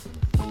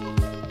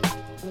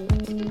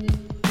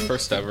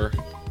First ever.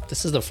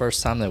 This is the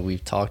first time that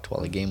we've talked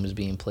while the game was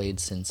being played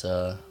since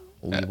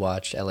we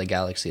watched LA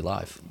Galaxy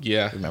live.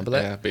 Yeah. Remember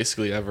that? Yeah,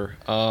 basically ever.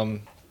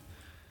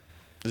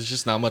 There's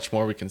just not much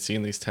more we can see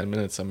in these 10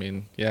 minutes. I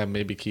mean, yeah,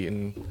 maybe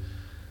Keaton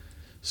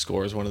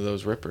scores one of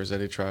those rippers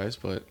that he tries,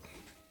 but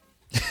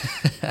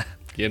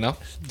you know,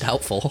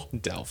 Doubtful.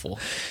 doubtful.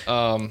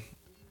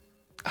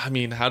 I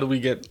mean, how do we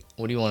get?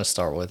 What do you want to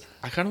start with?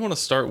 I kind of want to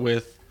start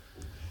with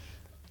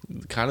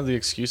kind of the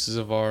excuses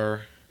of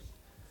our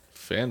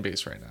fan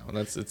base right now, and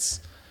it's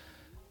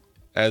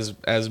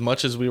as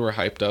much as we were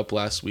hyped up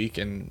last week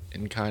and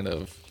kind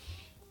of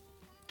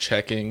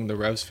checking the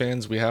Revs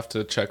fans, we have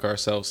to check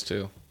ourselves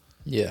too.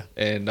 Yeah.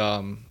 And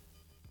how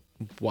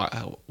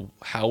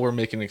we're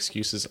making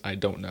excuses, I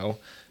don't know.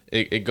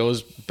 It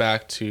goes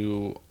back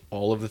to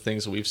all of the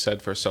things that we've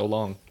said for so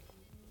long.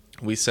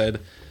 We said,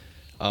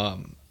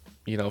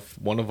 if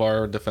one of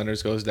our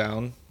defenders goes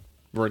down,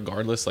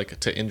 regardless, like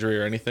to injury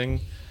or anything,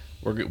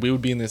 we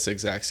would be in this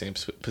exact same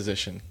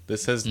position.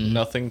 This has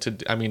nothing to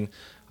do. I mean,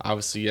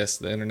 obviously, yes,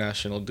 the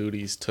international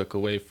duties took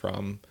away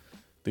from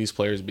these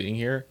players being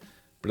here.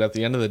 But at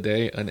the end of the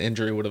day, an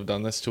injury would have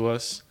done this to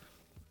us.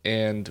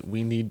 And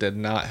we need to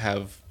not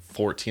have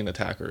 14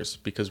 attackers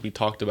because we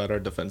talked about our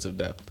defensive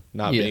depth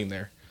not being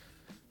there.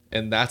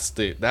 And that's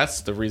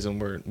the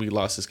reason we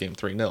lost this game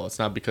 3-0. It's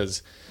not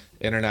because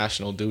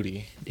international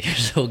duty. You're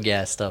so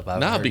gassed up.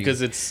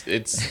 Because it's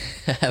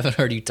I haven't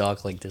heard you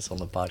talk like this on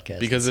the podcast.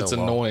 Because it's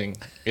so annoying.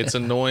 It's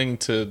annoying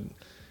to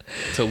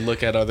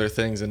look at other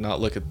things and not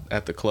look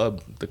at the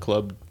club. The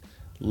club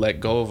let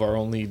go of our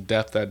only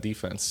depth at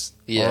defense.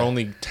 Yeah. Our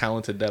only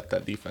talented depth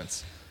at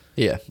defense.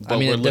 Yeah. But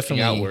we're looking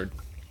outward.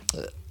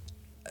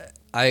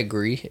 I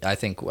agree.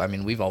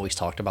 We've always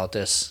talked about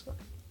this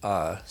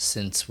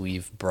since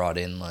we've brought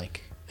in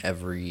like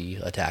every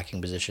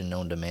attacking position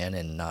known to man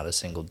and not a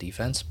single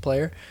defense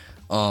player.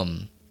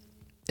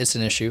 It's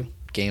an issue.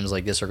 Games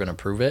like this are going to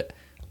prove it.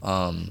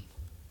 I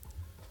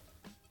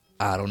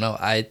don't know.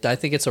 I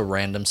think it's a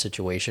random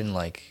situation.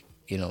 Like,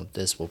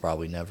 this will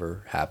probably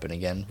never happen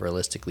again,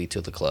 realistically,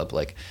 to the club.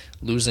 Like,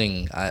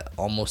 losing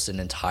almost an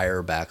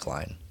entire back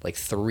line, like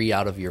 3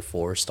 out of your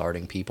 4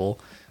 starting people,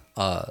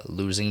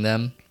 losing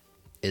them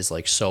is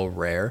like so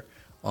rare.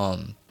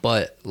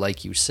 But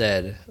like you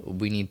said,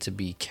 we need to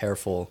be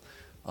careful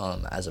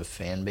as a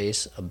fan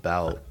base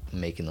about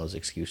making those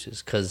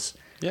excuses, because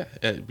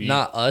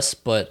not us,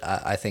 but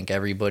I think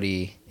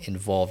everybody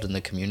involved in the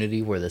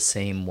community were the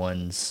same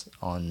ones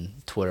on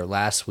Twitter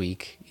last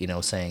week,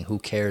 saying, who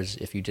cares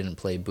if you didn't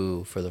play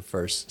Boo for the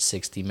first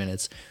 60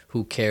 minutes?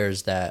 Who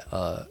cares that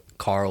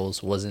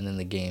Carls wasn't in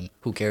the game?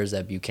 Who cares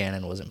that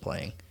Buchanan wasn't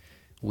playing?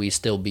 We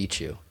still beat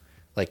you.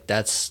 Like,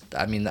 that's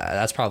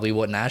probably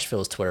what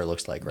Nashville's Twitter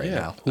looks like right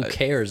now. Who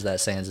cares that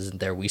Sands isn't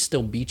there? We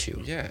still beat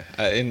you. Yeah.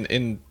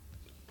 And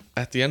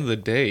at the end of the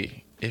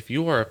day, if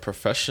you are a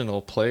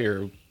professional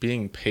player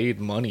being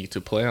paid money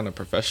to play on a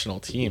professional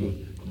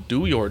team,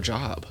 do your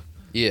job.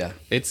 Yeah.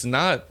 It's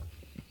not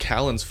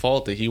Callan's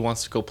fault that he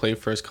wants to go play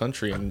for his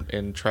country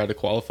and try to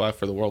qualify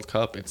for the World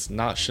Cup. It's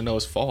not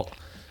Chanot's fault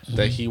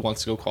that he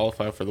wants to go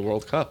qualify for the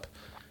World Cup.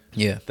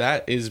 Yeah.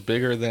 That is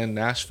bigger than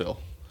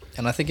Nashville.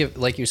 And I think,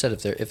 like you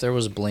said, if there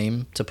was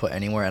blame to put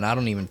anywhere, and I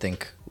don't even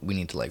think we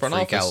need to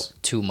freak out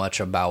too much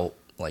about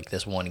like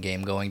this one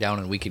game going down,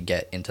 and we could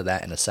get into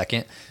that in a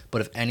second.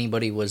 But if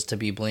anybody was to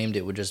be blamed,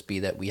 it would just be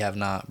that we have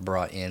not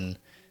brought in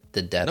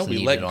the depth needed on defense.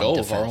 We let go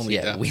of our only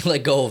depth. We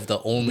let go of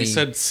the only... We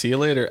said, see you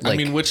later.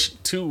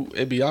 Which to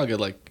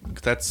Ibeagha,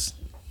 that's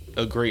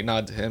a great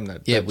nod to him.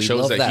 That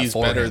shows that he's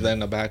better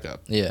than a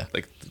backup. Yeah.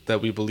 Like,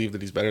 that we believe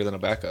that he's better than a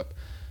backup.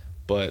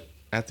 But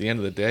at the end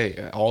of the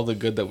day, all the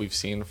good that we've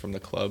seen from the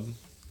club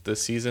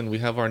this season, we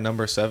have our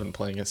number 7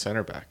 playing at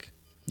center back.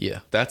 Yeah.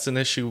 That's an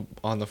issue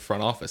on the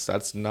front office.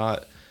 That's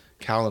not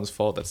Callan's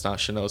fault. That's not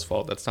Chanot's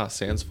fault. That's not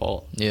Sand's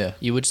fault. Yeah.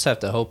 You would just have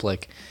to hope,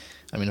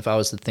 if I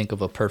was to think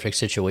of a perfect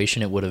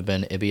situation, it would have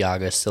been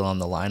Ibeagha still on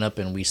the lineup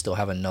and we still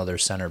have another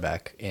center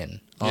back in.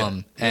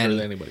 Better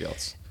than anybody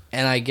else.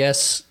 And I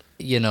guess,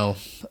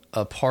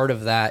 a part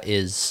of that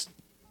is,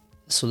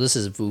 so this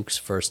is Vuk's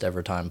first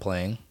ever time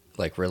playing,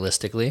 like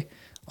realistically.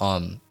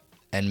 And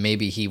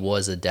maybe he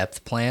was a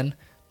depth plan,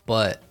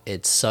 but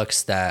it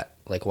sucks that,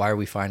 why are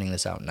we finding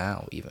this out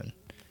now even?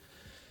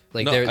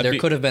 There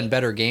could have been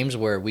better games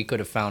where we could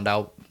have found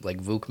out,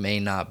 Vuk may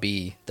not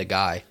be the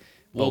guy,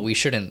 but we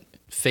shouldn't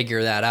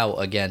figure that out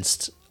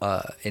against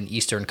an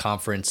Eastern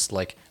Conference.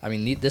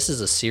 This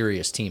is a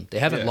serious team. They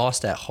haven't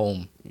lost at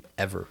home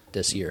ever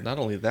this year. Not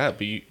only that,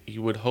 but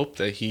you would hope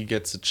that he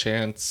gets a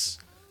chance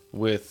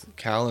with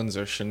Callens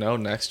or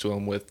Chanot next to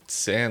him with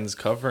Sands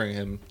covering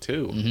him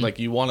too.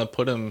 Mm-hmm. You want to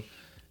put him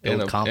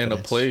in a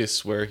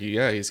place where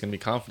he's going to be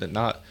confident,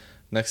 not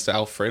next to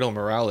Alfredo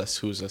Morales,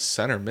 who's a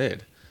center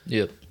mid.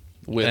 Yep.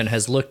 And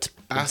has looked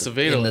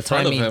Acevedo in the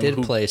front time of he him, did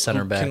play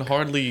center back. Can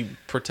hardly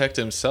protect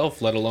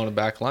himself, let alone a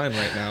back line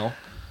right now.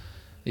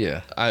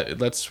 Yeah.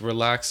 Let's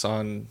relax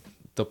on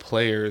the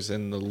players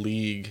in the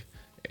league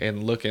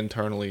and look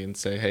internally and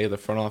say, hey, the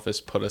front office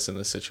put us in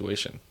this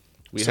situation.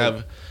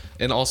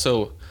 And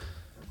also,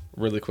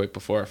 really quick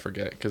before I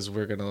forget, because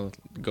we're gonna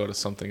go to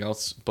something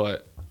else.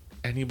 But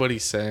anybody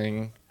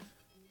saying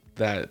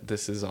that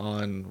this is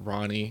on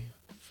Ronnie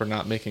for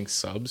not making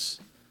subs,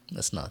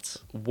 That's nuts.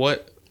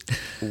 what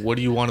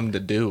do you want him to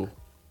do?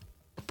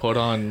 Put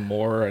on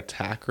more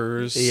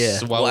attackers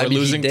while we're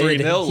losing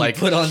 3-0? Like,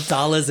 put on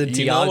Thales and Thiago.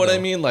 You know what I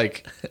mean?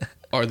 Like,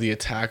 are the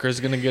attackers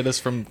going to get us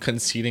from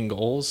conceding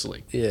goals?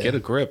 Like, get a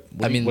grip.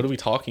 What are we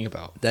talking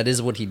about? That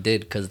is what he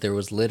did, because there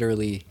was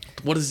literally...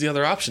 What is the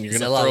other option? You're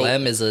going to throw...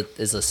 LLM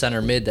is a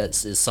center mid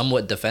is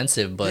somewhat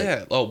defensive, but...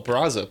 Yeah. Oh,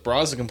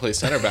 Braza can play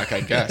center back,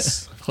 I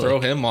guess.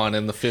 Throw him on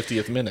in the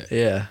 50th minute.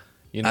 Yeah.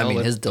 You know,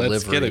 his delivery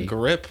let's get a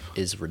grip.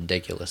 Is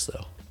ridiculous,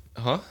 though.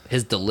 Huh?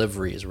 His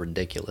delivery is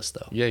ridiculous,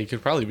 though. Yeah, he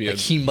could probably be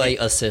he might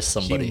assist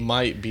somebody. He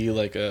might be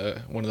like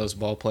one of those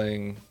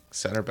ball-playing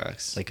center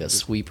backs, like a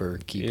sweeper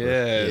keeper.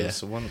 Yeah.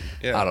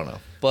 I don't know,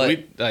 but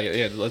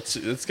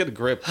let's get a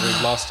grip.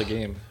 We've lost a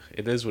game.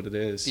 It is what it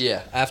is.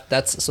 Yeah,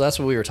 that's what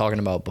we were talking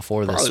about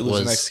before.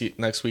 Probably this lose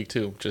next week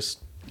too. Just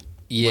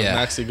when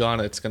Maxi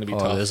gone, it's going to be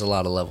tough. There's a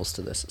lot of levels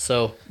to this.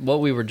 So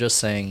what we were just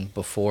saying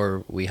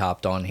before we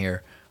hopped on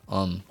here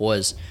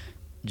was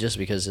just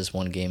because this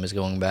one game is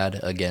going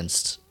bad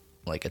against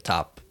like a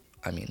top.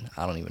 I mean,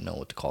 I don't even know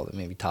what to call it.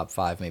 Maybe top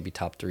 5, maybe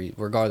top 3.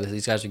 Regardless,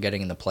 these guys are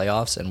getting in the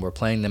playoffs, and we're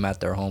playing them at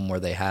their home where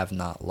they have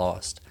not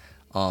lost.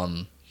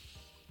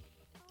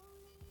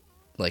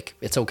 Like,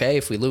 it's okay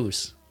if we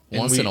lose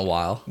once in a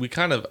while. We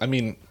kind of, I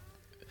mean,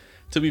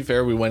 to be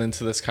fair, we went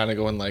into this kind of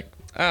going like,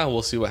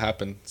 we'll see what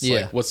happens.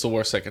 Like, what's the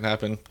worst that can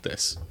happen?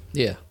 This.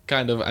 Yeah.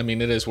 Kind of, I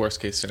mean, it is worst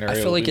case scenario.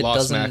 I feel like we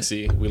lost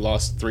Maxi. We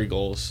lost 3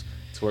 goals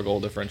to our goal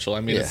differential.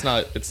 I mean, it's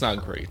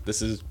not great.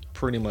 This is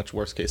pretty much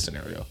worst case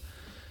scenario.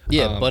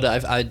 Yeah, but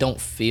I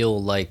don't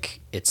feel like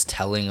it's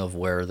telling of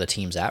where the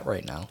team's at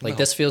right now. Like,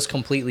 this feels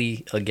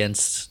completely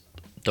against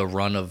the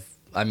run of...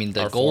 I mean,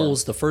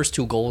 the first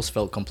 2 goals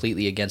felt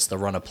completely against the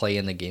run of play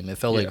in the game. It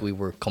felt like we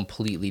were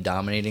completely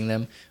dominating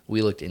them.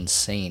 We looked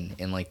insane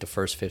in, like, the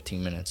first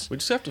 15 minutes. We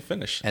just have to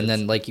finish. And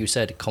then, like you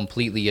said,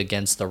 completely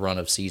against the run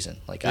of season.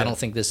 Like, I don't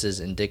think this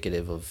is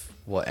indicative of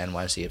what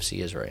NYCFC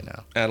is right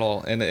now. At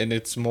all. And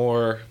it's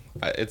more...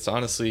 It's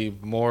honestly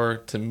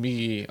more, to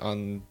me,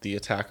 on the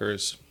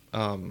attackers...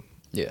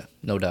 yeah,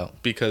 no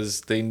doubt.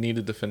 Because they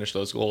needed to finish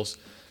those goals.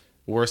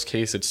 Worst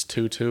case, it's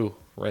 2-2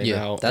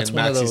 now. That's and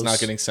Maxi's not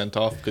getting sent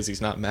off because he's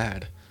not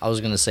mad. I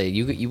was gonna say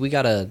we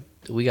gotta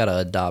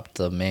adopt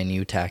the Man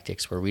U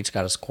tactics where we just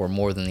gotta score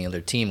more than the other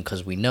team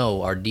because we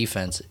know our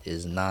defense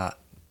is not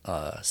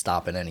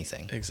stopping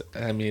anything.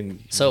 I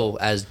mean, so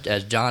as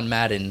John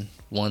Madden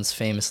once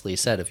famously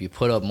said, if you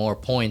put up more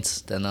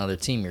points than the other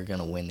team, you're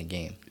gonna win the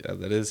game. Yeah,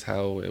 that is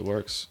how it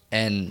works.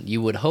 And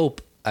you would hope.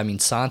 I mean,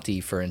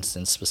 Santi, for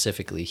instance,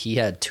 specifically, he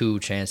had 2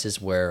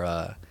 chances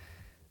where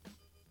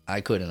I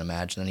couldn't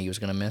imagine that he was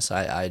going to miss.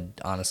 I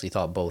honestly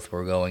thought both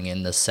were going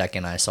in the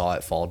second I saw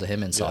it fall to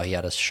him and saw he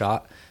had a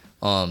shot.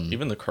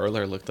 Even the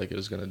curler looked like it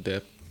was going to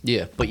dip.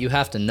 Yeah, but you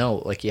have to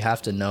know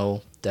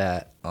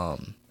that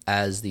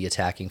as the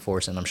attacking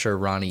force, and I'm sure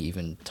Ronnie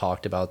even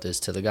talked about this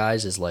to the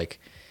guys, is like,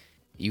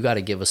 you got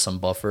to give us some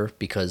buffer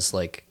because,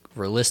 like,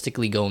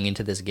 realistically going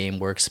into this game,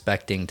 we're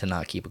expecting to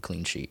not keep a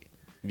clean sheet.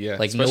 Yeah,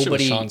 like especially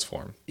nobody, with Sean's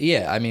form.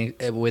 Yeah, I mean,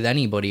 with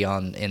anybody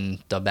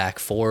in the back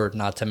 4,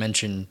 not to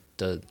mention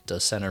the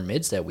center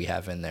mids that we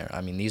have in there.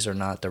 I mean, these are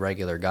not the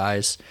regular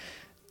guys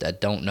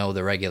that don't know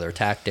the regular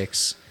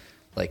tactics.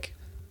 Like,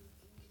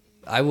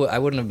 I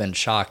wouldn't have been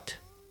shocked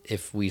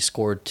if we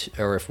scored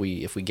or if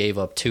we gave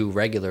up 2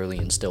 regularly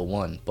and still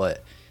won,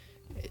 but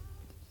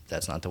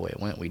that's not the way it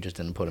went. We just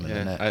didn't put them in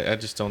the net. I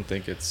just don't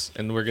think it's,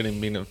 and we're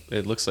getting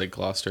it looks like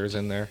Gloucester's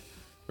in there.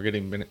 We're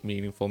getting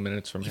meaningful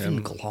minutes from him.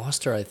 Even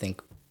Gloucester, I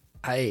think.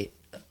 I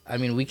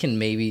mean, we can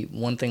maybe...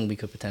 One thing we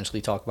could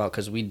potentially talk about,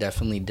 because we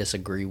definitely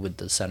disagree with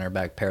the center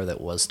back pair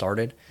that was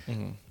started.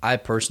 Mm-hmm. I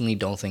personally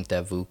don't think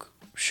that Vuk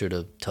should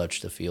have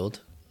touched the field.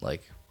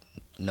 Like,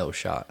 no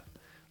shot.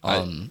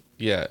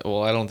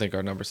 Well, I don't think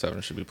our number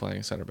 7 should be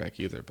playing center back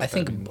either. But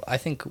I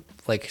think,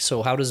 like,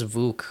 so how does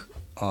Vuk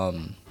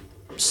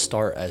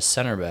start as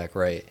center back,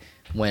 right?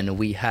 When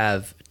we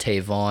have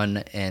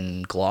Tavon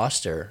and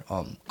Gloucester.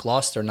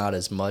 Gloucester not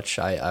as much.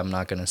 I'm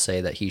not going to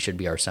say that he should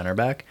be our center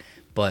back.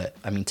 But,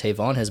 I mean,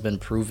 Tavon has been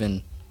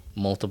proven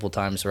multiple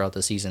times throughout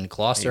the season.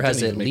 Gloucester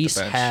has at least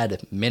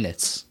had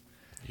minutes.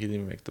 He didn't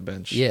even make the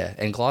bench. Yeah,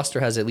 and Gloucester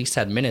has at least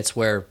had minutes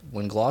where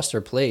when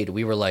Gloucester played,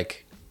 we were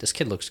like, this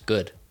kid looks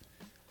good.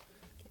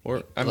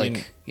 Or I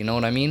mean, you know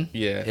what I mean?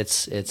 Yeah.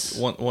 It's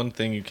one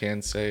thing you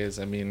can say is,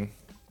 I mean,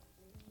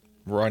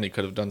 Ronnie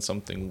could have done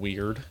something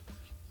weird.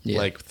 Yeah.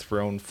 Like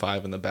thrown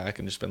 5 in the back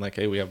and just been like,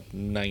 hey, we have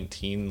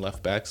 19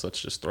 left backs. Let's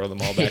just throw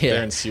them all back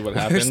there and see what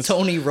happens. Where's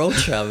Tony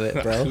Roach of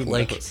it, bro?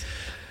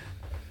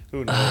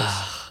 Who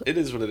knows? It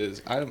is what it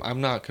is.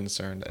 I'm not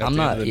concerned. At the end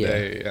of the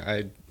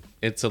day,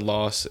 it's a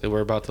loss.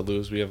 We're about to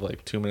lose. We have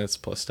like 2 minutes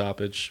plus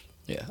stoppage.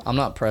 Yeah, I'm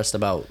not pressed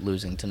about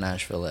losing to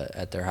Nashville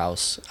at their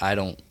house. I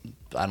don't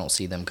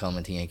see them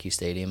coming to Yankee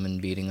Stadium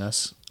and beating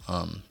us.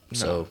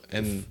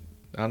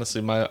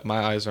 Honestly, my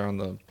eyes are on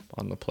the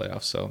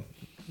playoffs. So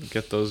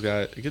get those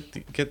guys,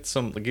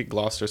 get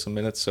Gloucester some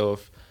minutes. So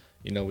if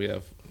we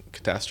have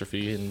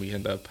catastrophe and we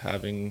end up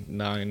having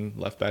 9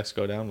 left backs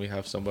go down, we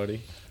have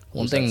somebody.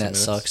 One thing that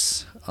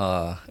sucks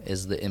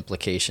is the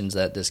implications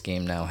that this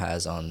game now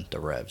has on the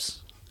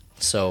Revs.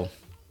 So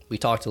we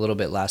talked a little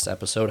bit last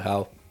episode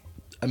how,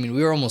 we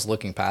were almost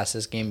looking past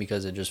this game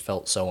because it just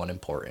felt so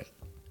unimportant.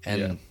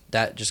 And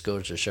that just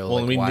goes to show.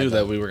 Well, we knew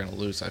that we were going to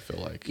lose, I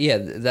feel like. Yeah,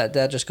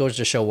 that just goes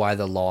to show why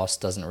the loss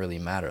doesn't really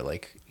matter.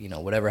 Like,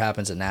 whatever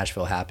happens at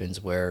Nashville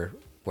happens where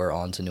we're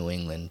on to New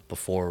England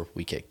before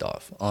we kicked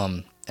off.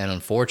 And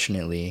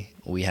unfortunately,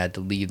 we had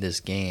to leave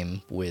this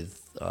game with...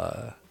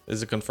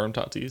 Is it confirmed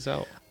Tati's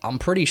out? I'm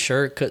pretty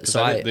sure.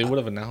 They would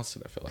have announced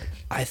it, I feel like.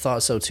 I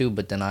thought so too,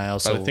 but then I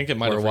also... But I think it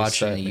might have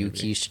watching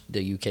reset,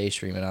 the UK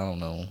stream, and I don't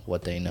know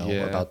what they know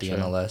about the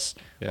MLS.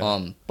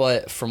 Yeah.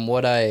 But from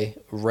what I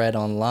read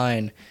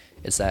online,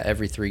 it's that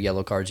every 3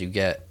 yellow cards you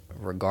get,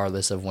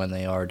 regardless of when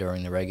they are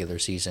during the regular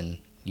season,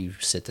 you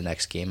sit the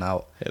next game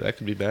out. Yeah, that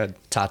could be bad.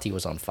 Tati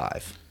was on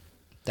 5.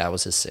 That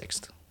was his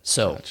 6th.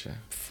 So, Gotcha.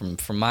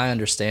 from my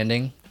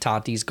understanding,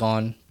 Tati's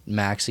gone.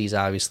 Maxi's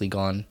obviously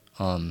gone.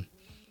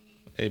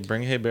 Hey,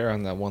 bring Hebert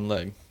on that one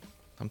leg.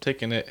 I'm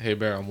taking it,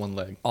 Hebert on one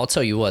leg. I'll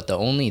tell you what, the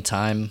only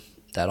time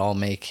that I'll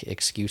make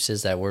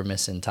excuses that we're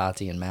missing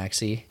Tati and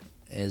Maxi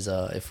is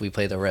if we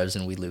play the Revs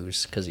and we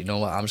lose. Because you know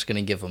what? I'm just going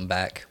to give them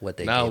back what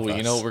they gave us.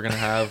 You know what we're going to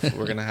have?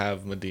 We're going to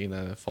have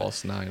Medina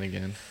false 9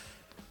 again.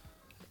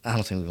 I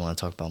don't think we want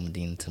to talk about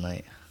Medina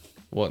tonight.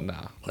 Well,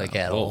 nah.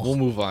 At all. We'll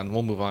move on.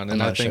 I'm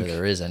not sure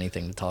there is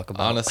anything to talk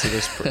about. Honestly,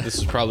 this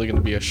is probably going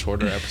to be a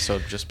shorter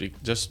episode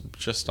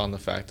just on the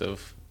fact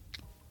of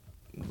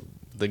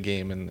the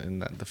game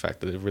and the fact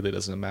that it really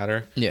doesn't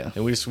matter. Yeah.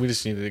 And we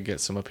just needed to get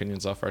some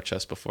opinions off our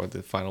chest before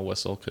the final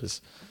whistle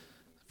because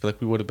I feel like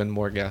we would have been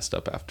more gassed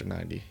up after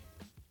 90.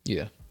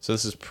 Yeah. So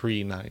this is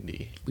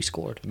pre-90. We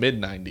scored.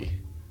 Mid-90.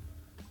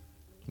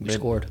 We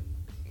scored.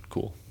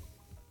 Cool.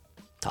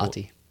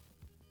 Tati.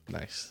 Cool.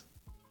 Nice.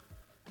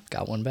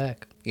 Got one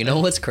back. You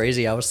know what's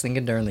crazy? I was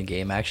thinking during the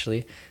game,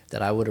 actually,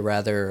 that I would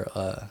rather...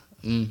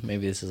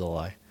 maybe this is a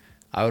lie.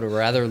 I would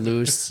rather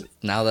lose,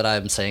 now that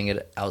I'm saying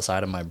it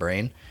outside of my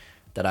brain,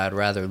 that I'd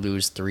rather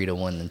lose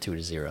 3-1 than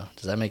 2-0.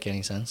 Does that make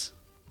any sense?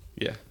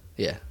 Yeah.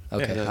 Yeah.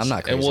 Okay. Yeah, I'm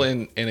not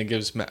crazy. And it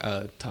gives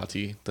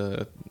Tati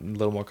the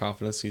little more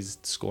confidence. He's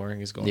scoring.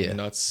 He's going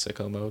nuts,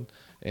 sicko mode.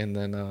 And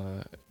then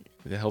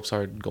it helps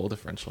our goal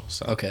differential.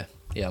 So. Okay.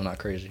 Yeah, I'm not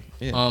crazy.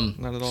 Yeah,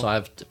 not at all.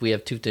 So we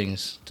have 2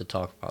 things to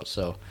talk about.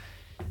 So,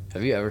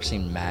 have you ever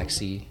seen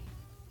Maxi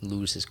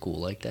lose his cool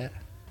like that?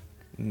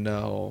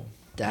 No.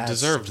 That's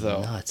deserved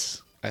though.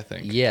 Nuts. I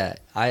think. Yeah,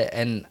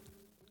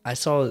 I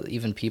saw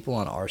even people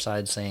on our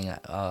side saying,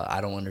 I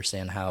don't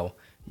understand how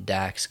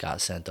Dax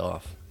got sent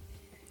off.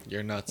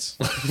 You're nuts.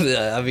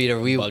 I mean, are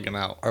we bugging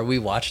out? Are we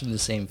watching the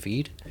same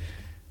feed?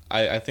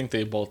 I think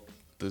they both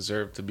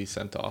deserve to be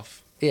sent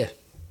off. Yeah.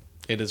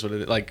 It is what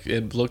it is. Like,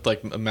 it looked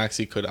like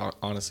Maxi could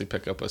honestly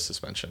pick up a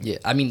suspension. Yeah,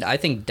 I mean, I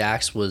think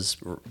Dax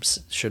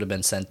should have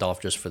been sent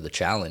off just for the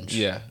challenge.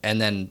 Yeah.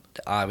 And then,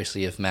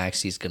 obviously, if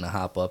Maxi's going to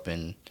hop up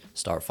and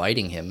start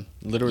fighting him,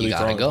 literally you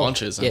throwing go.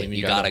 punches. Yeah,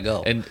 you gotta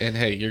go. And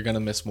hey, you're going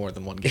to miss more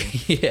than one game.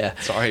 Yeah.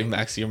 Sorry,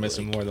 Maxi, you're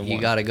missing more than one. You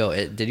gotta go.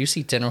 Did you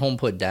see Tinnerholm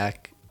put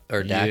Dax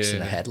in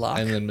a headlock?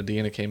 And then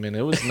Medina came in.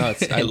 It was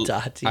nuts.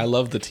 I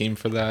love the team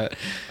for that,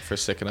 for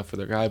sticking up for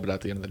their guy. But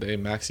at the end of the day,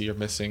 Maxi, you're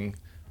missing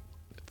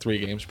 3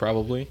 games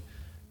probably.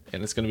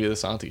 And it's going to be the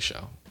Santi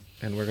show.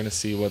 And we're going to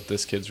see what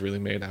this kid's really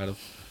made out of.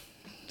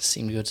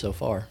 Seemed good so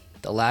far.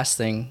 The last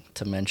thing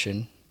to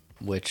mention,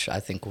 which I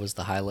think was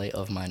the highlight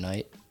of my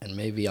night, and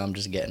maybe I'm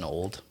just getting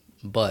old,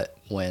 but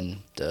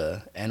when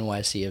the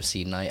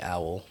NYCFC Night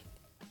Owl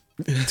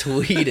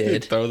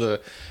tweeted...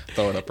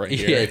 throw it up right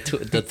here. Yeah,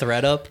 the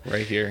thread up.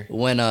 Right here.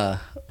 When the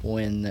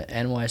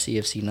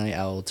NYCFC Night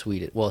Owl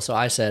tweeted... Well, so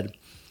I said...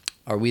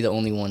 Are we the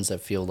only ones that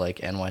feel like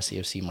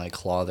NYCFC might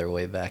claw their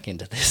way back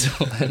into this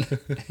one?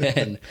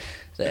 And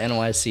the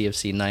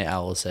NYCFC Night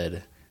Owl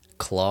said,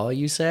 claw,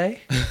 you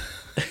say?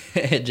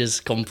 It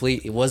just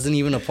it wasn't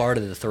even a part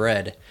of the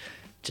thread.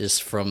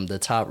 Just from the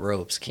top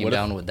ropes came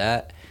down with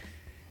that.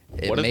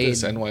 What if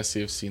this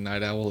NYCFC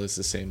Night Owl is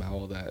the same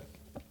owl that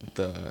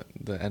the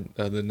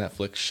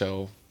Netflix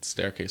show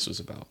Staircase was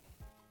about?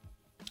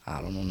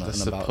 I don't know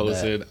nothing about that. The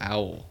supposed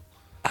owl.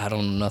 I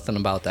don't know nothing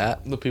about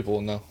that. The people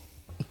will know.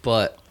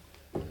 But...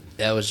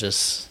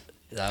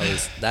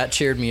 that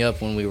cheered me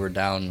up when we were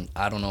down.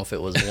 I don't know if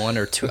it was 1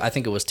 or 2. I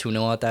think it was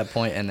 2-0 at that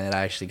point, and it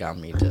actually got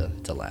me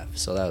to laugh.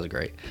 So that was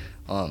great.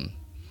 Are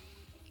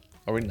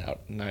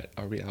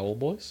we owl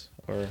boys,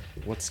 or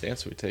what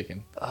stance are we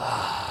taking?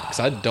 Because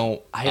I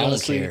don't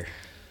care.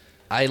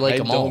 I like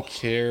them all. I don't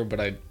care, but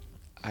I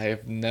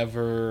have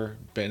never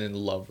been in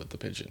love with the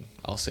pigeon.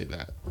 I'll say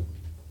that.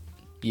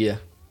 Yeah.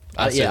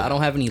 I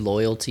don't have any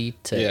loyalty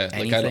to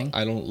anything. Like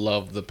I don't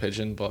love the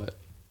pigeon, but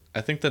I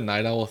think the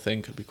night owl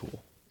thing could be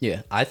cool.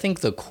 Yeah, I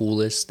think the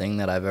coolest thing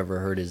that I've ever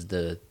heard is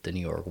the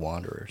New York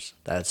Wanderers.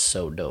 That's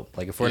so dope.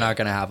 Like, if we're not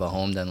gonna have a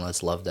home, then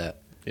let's love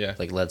that. Yeah.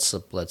 Like, let's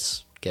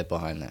get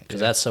behind that because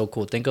that's so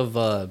cool. Think of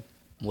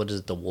what is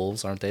it, the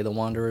Wolves? Aren't they the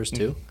Wanderers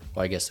too?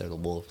 Well, I guess they're the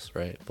Wolves,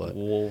 right? But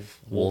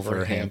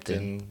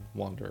Wolverhampton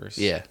Wanderers.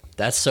 yeah,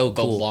 that's so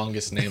The cool.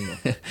 longest name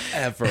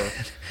ever.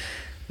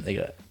 They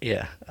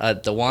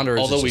got the Wanderers.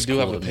 Although is we just do cool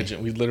have a to me.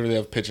 pigeon. We literally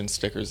have pigeon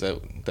stickers that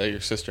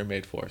your sister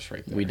made for us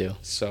right there. We do.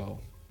 So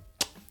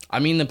I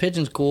mean, the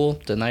pigeon's cool.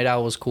 The night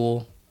owl is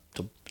cool.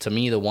 To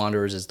me, the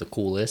Wanderers is the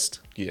coolest.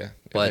 yeah,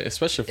 But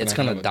especially if we're it's not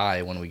gonna having-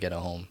 die when we get it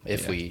home.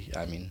 If Yeah. we,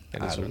 I mean,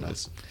 It I is don't what know. it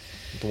is.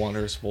 The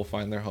Wanderers will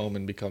find their home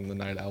and become the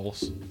Night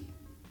Owls.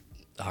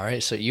 All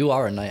right, so you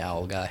are a night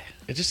owl guy.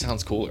 It just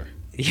sounds cooler.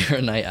 You're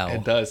a night owl.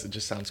 It does. It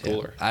just sounds Yeah.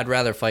 cooler. I'd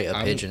rather fight a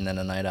I'm- pigeon than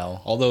a night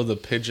owl. Although the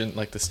pigeon,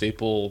 like the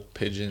staple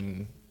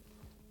pigeon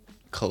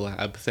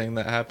collab thing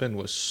that happened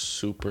was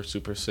super,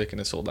 super sick and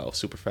it sold out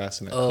super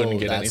fast and I couldn't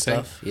get that anything.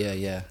 stuff. Yeah,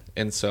 yeah.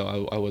 And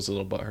so I was a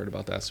little butthurt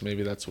about that. So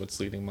maybe that's what's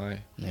leading my,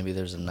 Maybe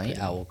there's a night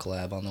Pigeon. owl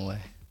collab on the way.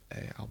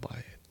 hey, I'll buy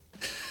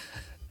it.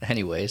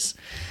 Anyways,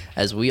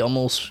 as we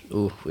almost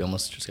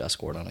just got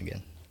scored on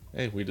again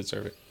Hey, we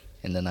deserve it.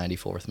 in the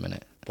 94th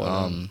minute.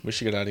 But we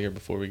should get out of here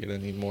before we get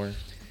any more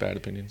bad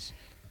opinions.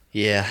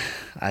 Yeah,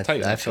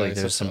 Tighten I up, feel like guys.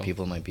 there's Let's some go.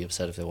 people might be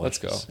upset if they watch Let's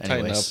go. this. Tighten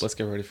Anyways, up. Let's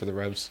get ready for the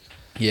Revs.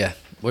 yeah,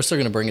 we're still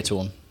gonna bring it to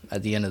them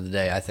at the end of the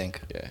day. I think.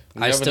 Yeah.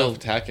 We I have still- enough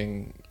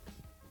attacking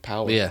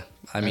power. Yeah,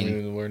 I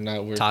mean, we're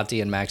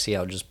Tati and Maxi,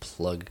 I'll just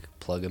plug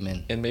them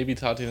in. and maybe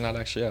Tati's not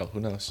actually out. Who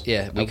knows?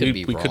 Yeah, we could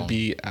be We could wrong.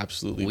 be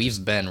absolutely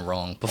We've been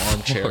wrong before.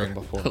 armchairing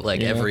before.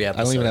 like You know? every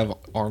episode. I don't even have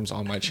arms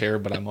on my chair,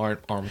 but I'm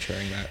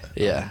armchairing that.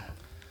 Yeah.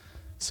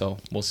 So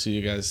we'll see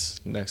you guys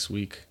next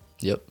week.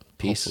 Yep.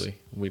 Peace. Hopefully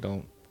we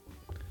don't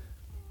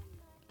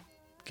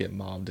get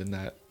mobbed in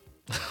that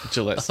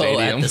Gillette Oh,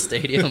 Stadium. at the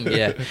stadium.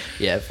 Yeah,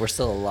 yeah. If we're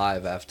still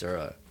alive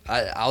after,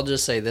 I'll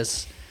just say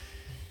this: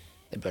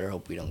 I better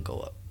hope we don't go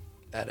up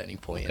at any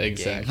point in the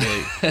game.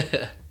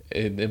 Exactly.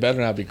 It better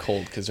not be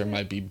cold because there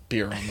might be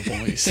beer on the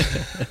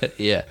boys.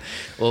 Yeah.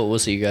 Well, we'll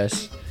see you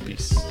guys.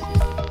 Peace.